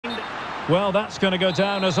Well, that's going to go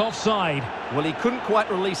down as offside. Well, he couldn't quite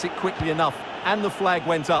release it quickly enough, and the flag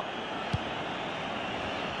went up.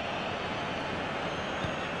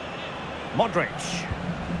 Modric.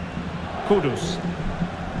 Kudus.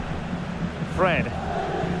 Fred.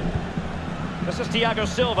 This is Thiago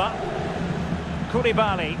Silva.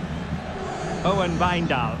 Koulibaly. Owen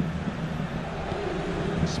Wijndal.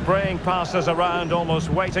 Spraying passes around, almost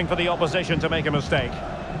waiting for the opposition to make a mistake.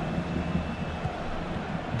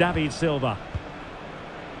 David Silva.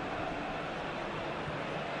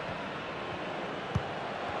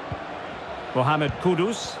 Mohamed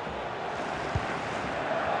Kudus.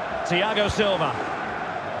 Thiago Silva.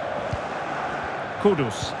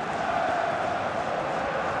 Kudus.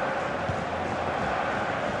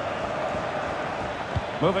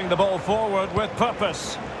 Moving the ball forward with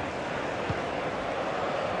purpose.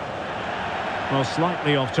 Well,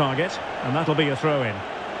 slightly off target, and that'll be a throw-in.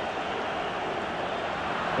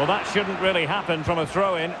 Well, that shouldn't really happen from a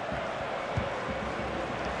throw-in.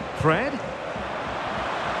 Fred.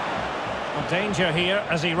 A danger here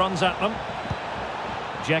as he runs at them.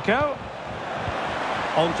 Dzeko.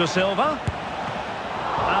 On to Silva.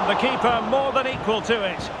 And the keeper more than equal to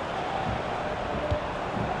it.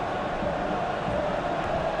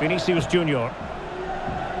 Vinicius Junior.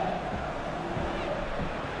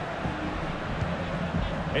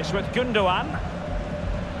 It's with Gundogan.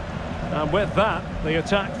 And with that, the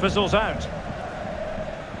attack fizzles out.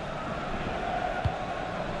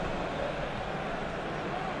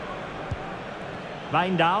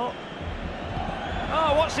 Wijndal.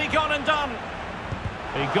 Oh, what's he gone and done?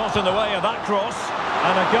 He got in the way of that cross.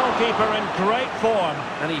 And a goalkeeper in great form.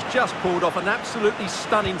 And he's just pulled off an absolutely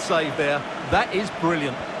stunning save there. That is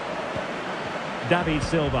brilliant. David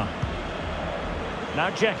Silva. Now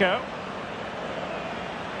Dzeko.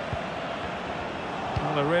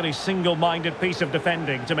 Well, a really single-minded piece of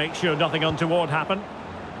defending to make sure nothing untoward happened.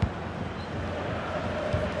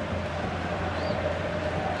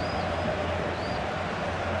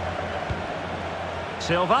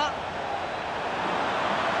 Silva.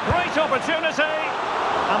 Great opportunity.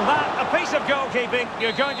 And that, a piece of goalkeeping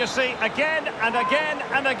you're going to see again and again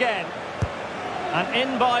and again. And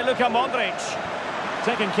in by Luka Modric.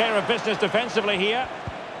 Taking care of business defensively here.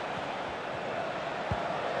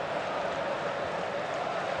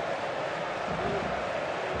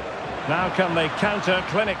 Now can they counter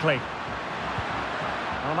clinically?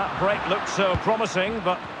 Well, that break looked so promising,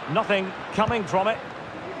 but nothing coming from it.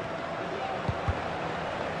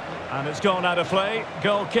 And it's gone out of play.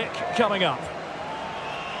 Goal kick coming up.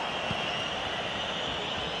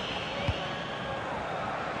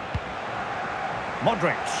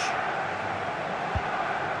 Modric.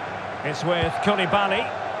 It's with Koulibaly.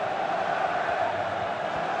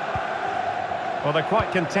 Well, they're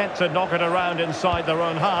quite content to knock it around inside their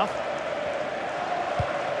own half.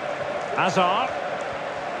 Hazard.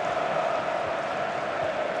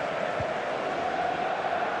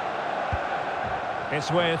 It's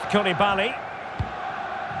with Koulibaly.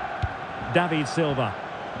 David Silva.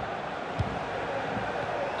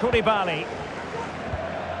 Koulibaly.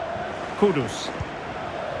 Kudus.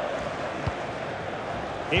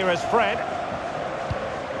 Here is Fred.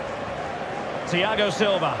 Thiago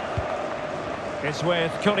Silva. It's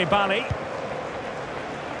with Koulibaly.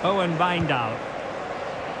 Owen Wijndal.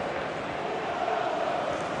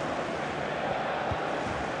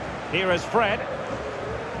 Here is Fred.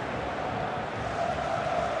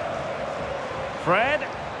 Fred.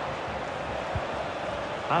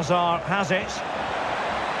 Hazard has it.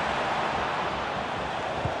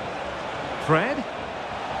 Fred.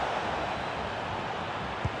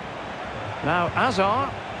 Now Hazard.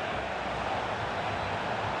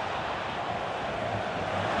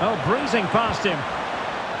 Oh, breezing past him.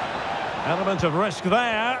 Element of risk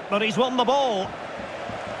there, but he's won the ball.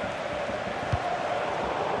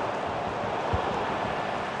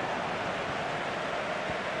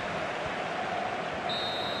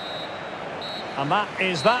 And that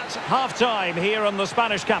is that, half-time here in the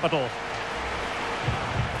Spanish capital.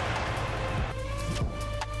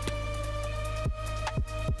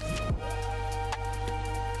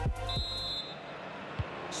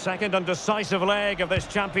 Second and decisive leg of this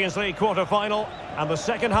Champions League quarter-final, and the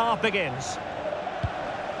second half begins.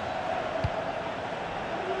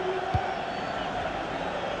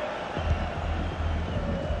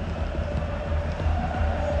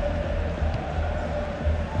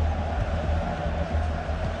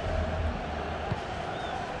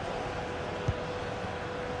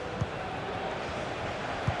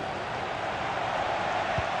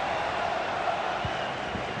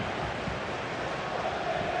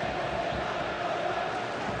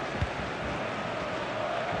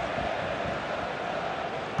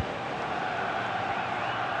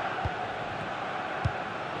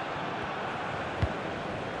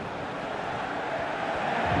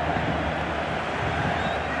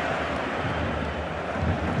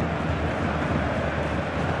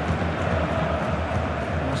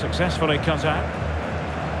 Successfully cut out.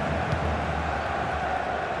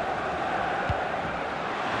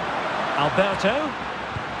 Alberto.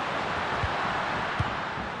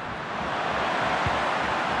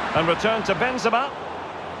 And return to Benzema.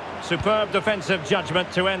 Superb defensive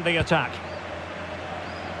judgment to end the attack.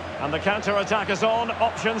 And the counter-attack is on.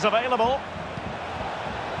 Options available.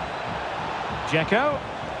 Dzeko.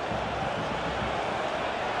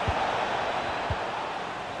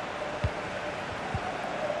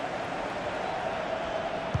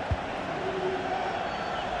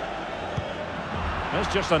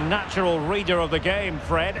 That's just a natural reader of the game,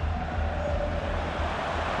 Fred.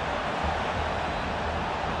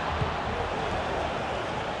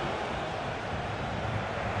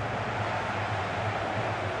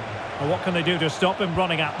 Well, what can they do to stop him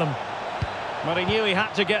running at them? But he knew he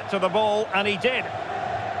had to get to the ball, and he did.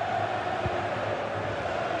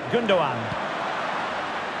 Gundogan.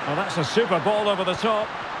 Well, that's a super ball over the top.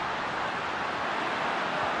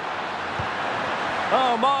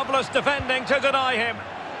 Oh, marvellous defending to deny him.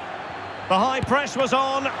 The high press was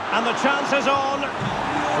on, and the chance is on.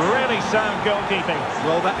 Really sound goalkeeping.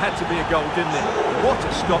 Well, that had to be a goal, didn't it? What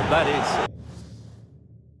a stop that is.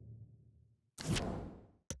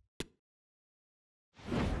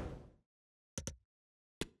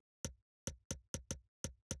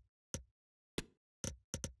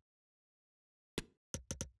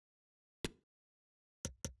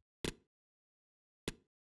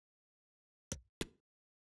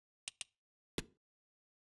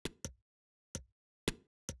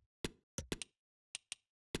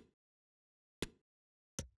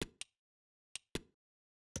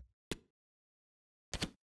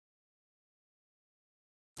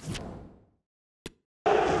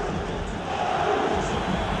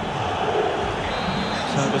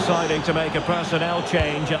 So deciding to make a personnel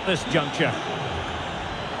change at this juncture.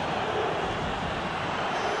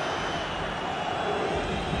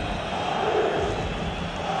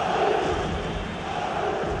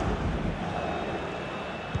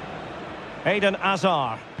 Eden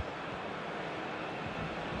Hazard.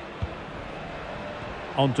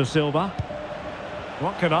 On to Silva.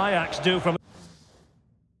 What can Ajax do from...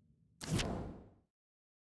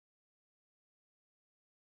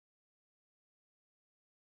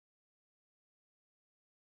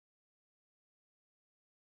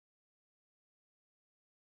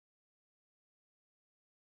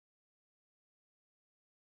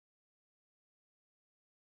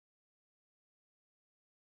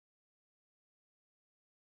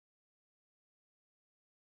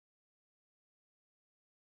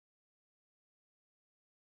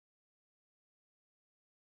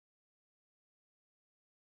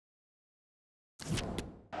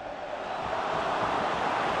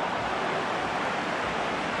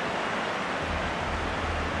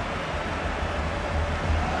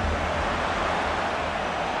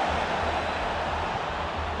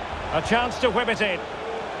 A chance to whip it in.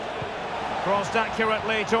 Crossed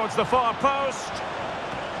accurately towards the far post.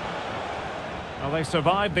 Well, they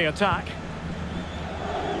survived the attack.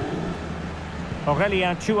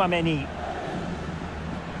 Aurélien Tchouameni.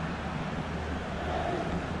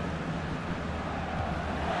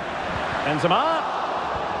 Benzema.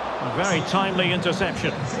 A very timely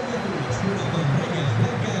interception.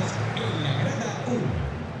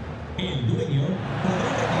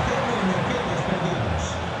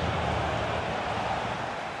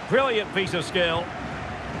 Brilliant piece of skill.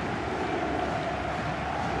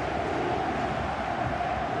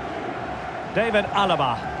 David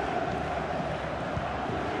Alaba.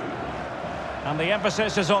 And the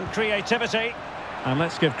emphasis is on creativity. And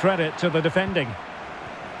let's give credit to the defending.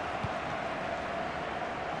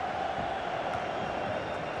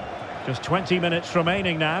 Just 20 minutes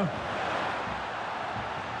remaining now.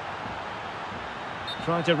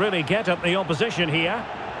 Trying to really get at the opposition here.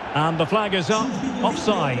 And the flag is up,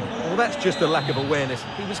 offside. Well, that's just a lack of awareness.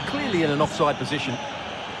 He was clearly in an offside position.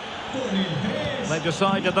 They've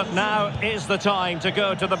decided that now is the time to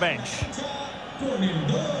go to the bench.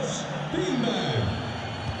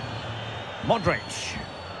 Modric.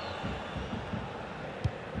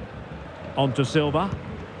 On to Silva.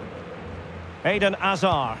 Eden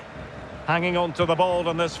Hazard. Hanging on to the ball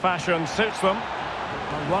in this fashion suits them.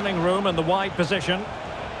 Running room in the wide position.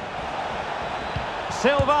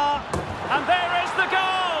 Silva, and there is the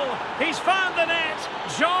goal! He's found the net,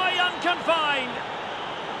 joy unconfined.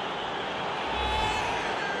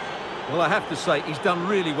 Well, I have to say, he's done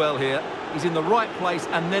really well here. He's in the right place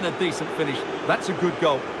and then a decent finish. That's a good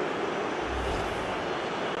goal.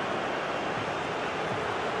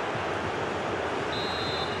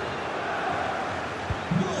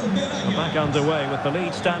 We're back underway with the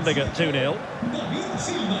lead standing at 2-0.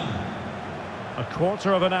 A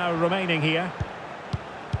quarter of an hour remaining here.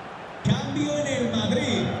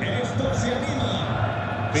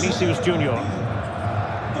 Vinicius Junior.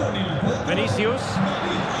 Vinicius.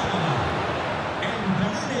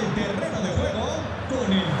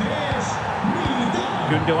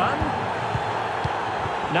 Gundogan.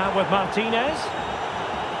 Now with Martinez.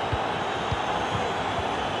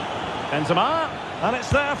 Benzema. And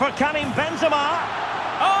it's there for Karim Benzema.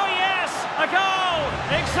 Oh yes, a goal!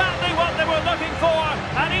 Exactly what they were looking for,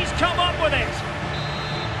 and he's come up with it.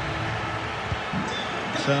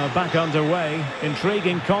 So back underway.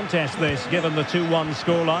 Intriguing contest this, given the 2-1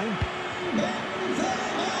 scoreline.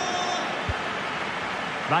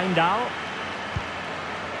 Wijndal.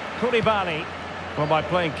 Koulibaly. Well, by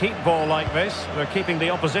playing keep ball like this, they're keeping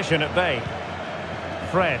the opposition at bay.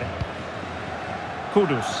 Fred.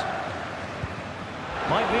 Kudus.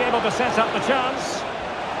 Might be able to set up the chance.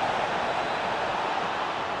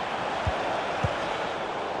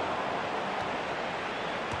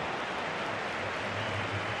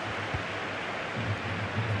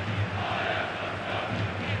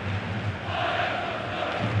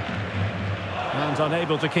 And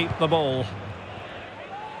unable to keep the ball.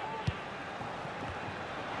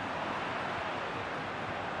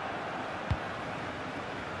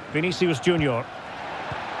 Vinicius Junior.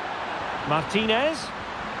 Martinez.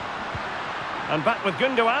 And back with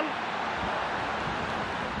Gundogan.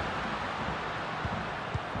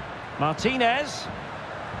 Martinez.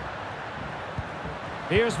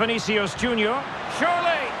 Here's Vinicius Junior.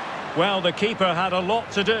 Surely! Well, the keeper had a lot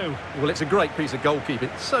to do. Well, it's a great piece of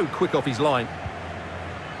goalkeeping. So quick off his line.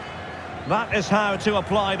 That is how to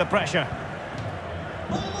apply the pressure.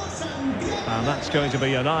 And that's going to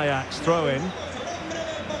be an Ajax throw-in.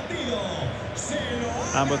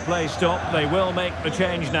 And with play stopped, they will make the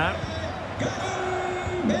change now.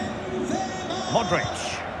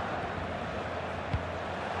 Modric.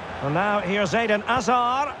 And now here's Eden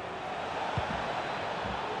Hazard.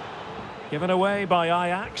 Given away by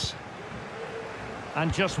Ajax.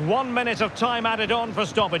 And just 1 minute of time added on for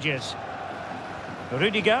stoppages.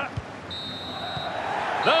 Rudiger.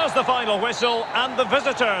 There's the final whistle, and the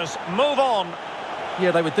visitors move on.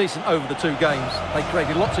 Yeah, they were decent over the 2 games. They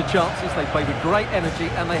created lots of chances, they played with great energy,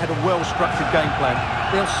 and they had a well-structured game plan.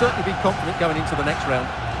 They'll certainly be confident going into the next round.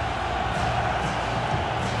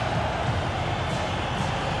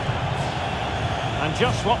 And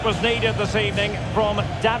just what was needed this evening from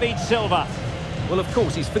David Silva. Well, of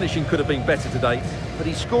course, his finishing could have been better today, but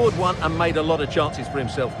he scored one and made a lot of chances for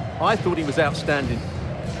himself. I thought he was outstanding.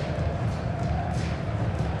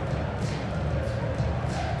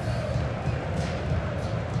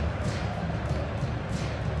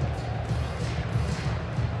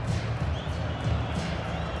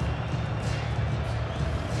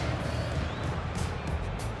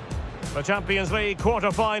 The Champions League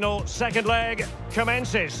quarter-final second leg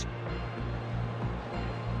commences.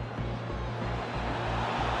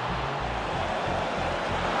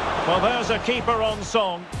 Well, there's a keeper on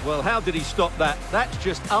song. Well, how did he stop that? That's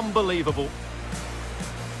just unbelievable.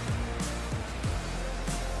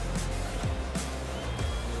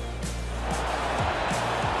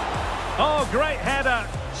 Oh, great header.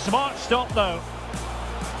 Smart stop, though.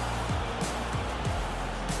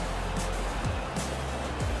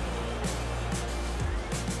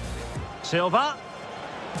 Silva.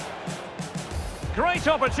 Great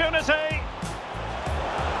opportunity.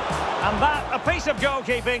 And that, a piece of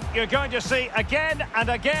goalkeeping you're going to see again and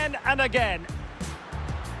again and again.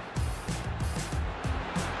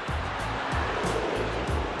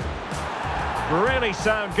 Really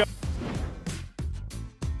sound goal.